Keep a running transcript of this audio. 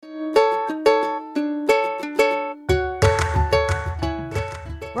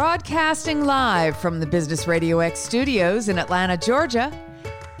Broadcasting live from the Business Radio X studios in Atlanta, Georgia,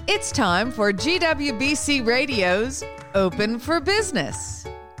 it's time for GWBC Radio's Open for Business.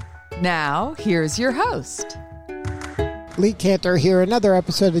 Now, here's your host. Lee Cantor here, another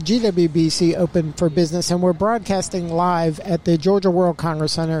episode of GWBC Open for Business, and we're broadcasting live at the Georgia World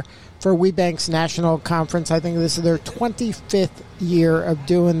Congress Center for WeBank's National Conference. I think this is their 25th year of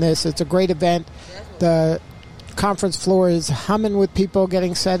doing this. It's a great event. The conference floor is humming with people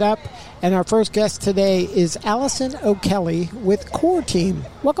getting set up, and our first guest today is Allison O'Kelly with Core Team.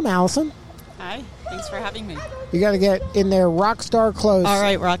 Welcome, Allison. Hi, thanks for having me. You got to get in their rock star clothes. All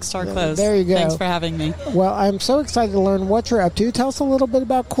right, rock star clothes. There you go. Thanks for having me. Well, I'm so excited to learn what you're up to. Tell us a little bit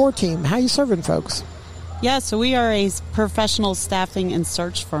about Core Team. How you serving folks? Yeah, so we are a professional staffing and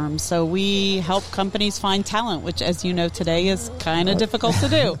search firm. So we help companies find talent, which, as you know, today is kind of difficult to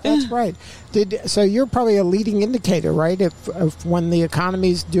do. That's right. So you're probably a leading indicator, right? If when the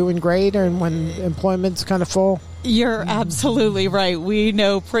economy's doing great and when employment's kind of full? You're absolutely right. We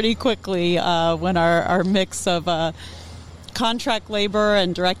know pretty quickly when our mix of contract labor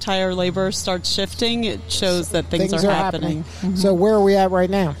and direct hire labor starts shifting. It shows that things are happening. Mm-hmm. So where are we at right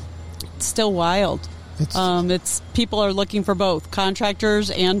now? It's still wild. It's people are looking for both contractors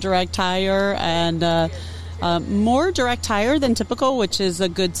and direct hire, and more direct hire than typical, which is a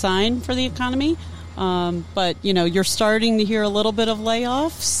good sign for the economy. But you're starting to hear a little bit of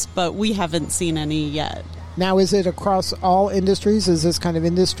layoffs, but we haven't seen any yet. Now, is it across all industries? Is this kind of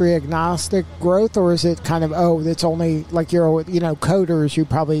industry agnostic growth, or is it kind of, it's only like coders, you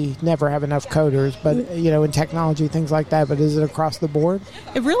probably never have enough coders, but, in technology, things like that, but is it across the board?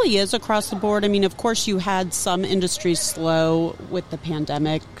 It really is across the board. I mean, of course, you had some industries slow with the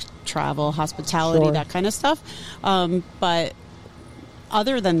pandemic, travel, hospitality, Sure. that kind of stuff. But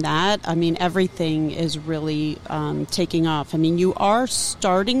other than that, I mean, everything is really taking off. I mean, you are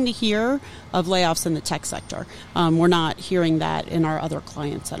starting to hear of layoffs in the tech sector. We're not hearing that in our other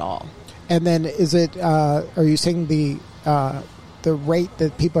clients at all. And then is it, are you seeing the rate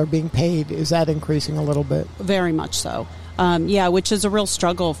that people are being paid, is that increasing a little bit? Very much so. Which is a real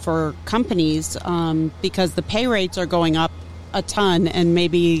struggle for companies because the pay rates are going up a ton, and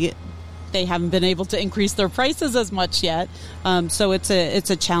maybe they haven't been able to increase their prices as much yet. So it's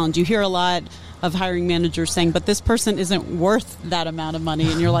a challenge. You hear a lot of hiring managers saying, but this person isn't worth that amount of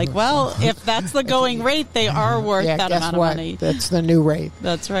money. And you're like, well, if that's the going rate, they are worth that amount of money. That's the new rate.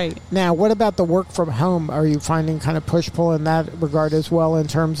 That's right. Now, what about the work from home? Are you finding kind of push-pull in that regard as well, in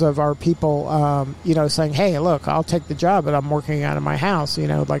terms of our people, saying, hey, look, I'll take the job, but I'm working out of my house,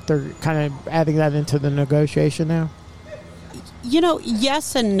 like they're kind of adding that into the negotiation now?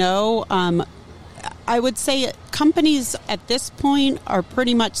 Yes and no. I would say companies at this point are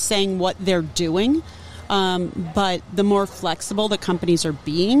pretty much saying what they're doing, but the more flexible the companies are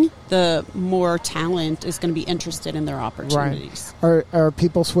being, the more talent is going to be interested in their opportunities. Right. Are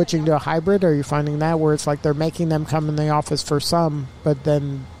people switching to a hybrid? Are you finding that where it's like they're making them come in the office for some, but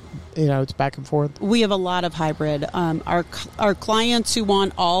then it's back and forth? We have a lot of hybrid. Our clients who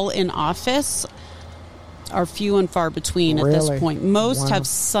want all in office are few and far between at this point. Most have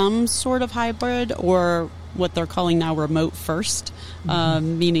some sort of hybrid, or what they're calling now remote first,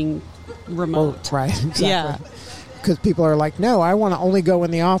 meaning remote. Right, exactly. Yeah. Because people are like, no, I want to only go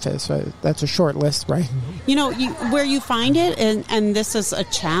in the office. That's a short list, right? Where you find it, and this is a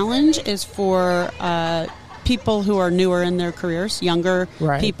challenge, is for people who are newer in their careers, younger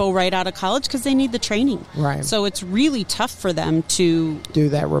people right out of college, because they need the training. Right. So it's really tough for them to do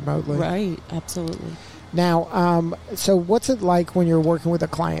that remotely. Right, absolutely. Now, so what's it like when you're working with a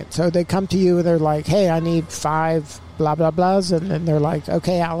client? So they come to you and they're like, hey, I need 5 blah, blah, blahs. And then they're like,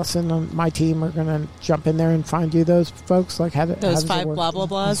 okay, Allison and my team are going to jump in there and find you those folks. Like those 5 blah, blah,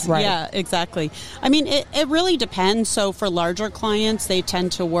 blahs? Right. Yeah, exactly. I mean, it really depends. So for larger clients, they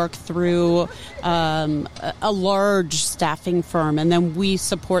tend to work through a large staffing firm. And then we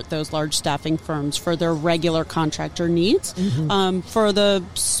support those large staffing firms for their regular contractor needs. Mm-hmm. For the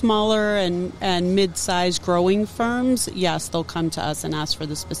smaller and mid-sized growing firms, yes, they'll come to us and ask for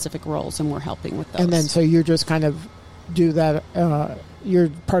the specific roles, and we're helping with those. And then so you're just kind of do that, you're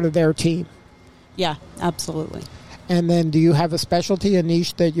part of their team. Yeah, absolutely. And then do you have a specialty, a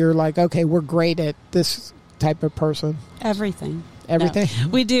niche that you're like, okay, we're great at this type of person? Everything. Everything? No,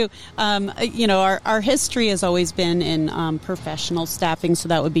 we do. Our history has always been in professional staffing, so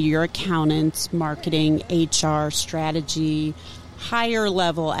that would be your accountants, marketing, HR, strategy, higher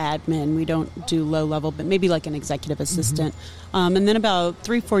level admin. We don't do low level, but maybe like an executive assistant. Mm-hmm. And then about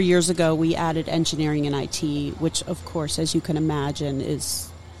 3-4 years ago, we added engineering and IT, which, of course, as you can imagine,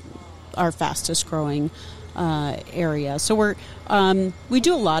 is our fastest growing area. So we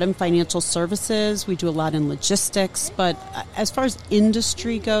do a lot in financial services, we do a lot in logistics, but as far as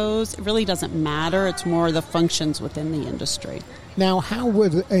industry goes, it really doesn't matter. It's more the functions within the industry. Now, how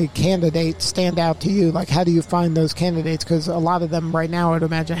would a candidate stand out to you? Like, how do you find those candidates? Because a lot of them right now, I'd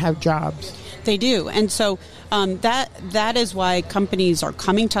imagine, have jobs. They do. And so that is why companies are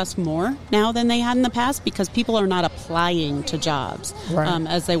coming to us more now than they had in the past, because people are not applying to jobs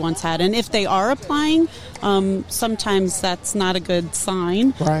as they once had. And if they are applying, sometimes that's not a good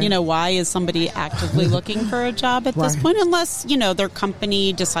sign. Right. Why is somebody actively looking for a job at this point? Unless, their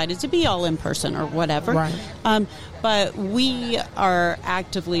company decided to be all in person or whatever. Right. But we are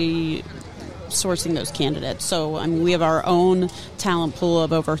actively sourcing those candidates. So we have our own talent pool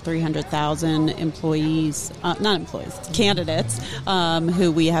of over 300,000 candidates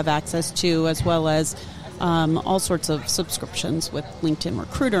who we have access to, as well as all sorts of subscriptions with LinkedIn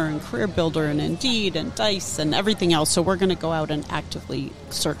Recruiter and Career Builder and Indeed and Dice and everything else. So we're going to go out and actively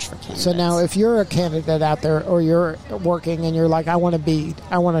search for candidates. So now if you're a candidate out there, or you're working and you're like, I want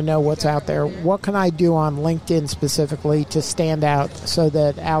to know what's out there, what can I do on LinkedIn specifically to stand out so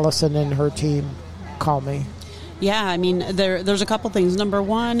that Allison and her team call me? Yeah, there's a couple things. Number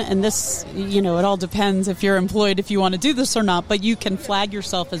one, and this, it all depends if you're employed, if you want to do this or not, but you can flag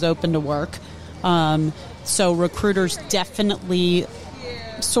yourself as open to work. So recruiters definitely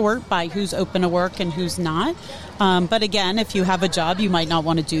sort by who's open to work and who's not. But again, if you have a job, you might not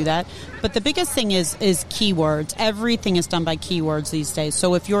want to do that. But the biggest thing is keywords. Everything is done by keywords these days.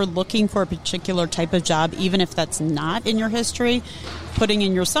 So if you're looking for a particular type of job, even if that's not in your history, putting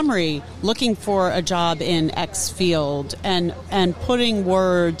in your summary, looking for a job in X field, and putting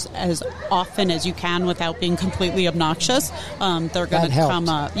words as often as you can without being completely obnoxious, they're going to come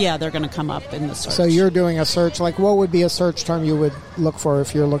up. Yeah, they're going to come up in the search. So you're doing a search. Like, what would be a search term you would look for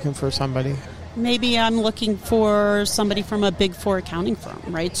if you're looking for somebody? Maybe I'm looking for somebody from a Big Four accounting firm,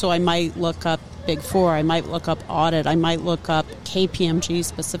 right? So I might look up Big Four, I might look up audit, I might look up KPMG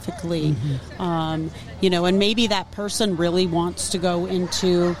specifically, and maybe that person really wants to go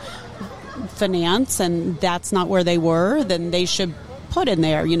into finance and that's not where they were, then they should put in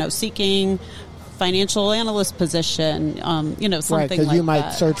there, seeking financial analyst position, something like that. Right, because you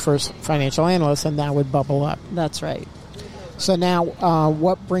might search for financial analyst and that would bubble up. That's right. So now,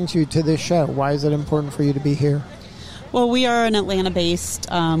 what brings you to this show? Why is it important for you to be here? Well, we are an Atlanta-based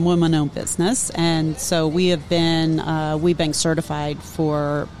women-owned business, and so we have been WeBank certified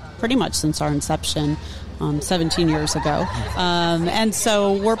for pretty much since our inception 17 years ago. And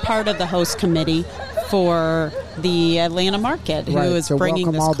so we're part of the host committee for the Atlanta market, who is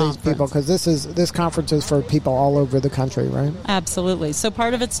bringing this conference. Welcome all these people, because this conference is for people all over the country, right? Absolutely. So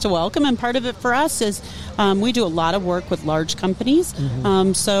part of it's to welcome, and part of it for us is we do a lot of work with large companies,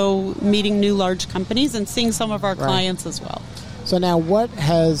 so meeting new large companies and seeing some of our clients as well. So now, what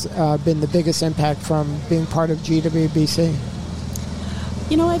has been the biggest impact from being part of GWBC?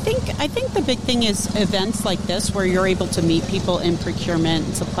 I think the big thing is events like this, where you're able to meet people in procurement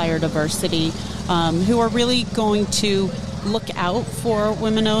and supplier diversity who are really going to look out for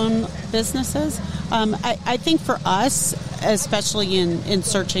women-owned businesses. I think for us, especially in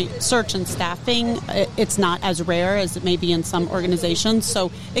search and staffing, it's not as rare as it may be in some organizations.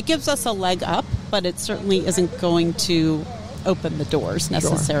 So it gives us a leg up, but it certainly isn't going to open the doors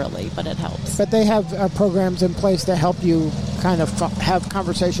necessarily, but it helps. But they have programs in place to help you kind of have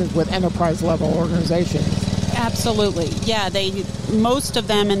conversations with enterprise level organizations. Absolutely. Yeah, most of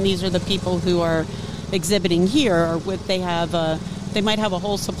them, and these are the people who are exhibiting here, they might have a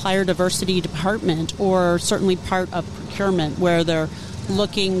whole supplier diversity department, or certainly part of procurement, where they're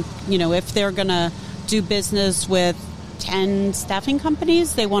looking, if they're going to do business with 10 staffing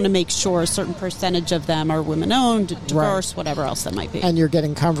companies, they want to make sure a certain percentage of them are women-owned, diverse, whatever else that might be. And you're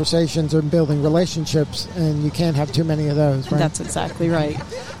getting conversations or building relationships, and you can't have too many of those, right? That's exactly right.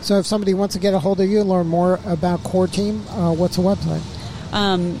 So if somebody wants to get a hold of you and learn more about Core Team, what's the website?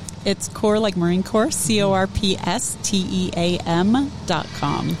 It's Core, like Marine Corps,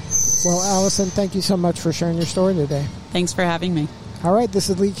 CORPSTEAM.com. Well, Allison, thank you so much for sharing your story today. Thanks for having me. All right, this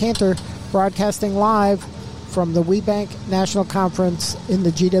is Lee Cantor broadcasting live from the WeBank National Conference in the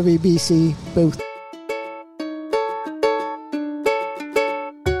GWBC booth.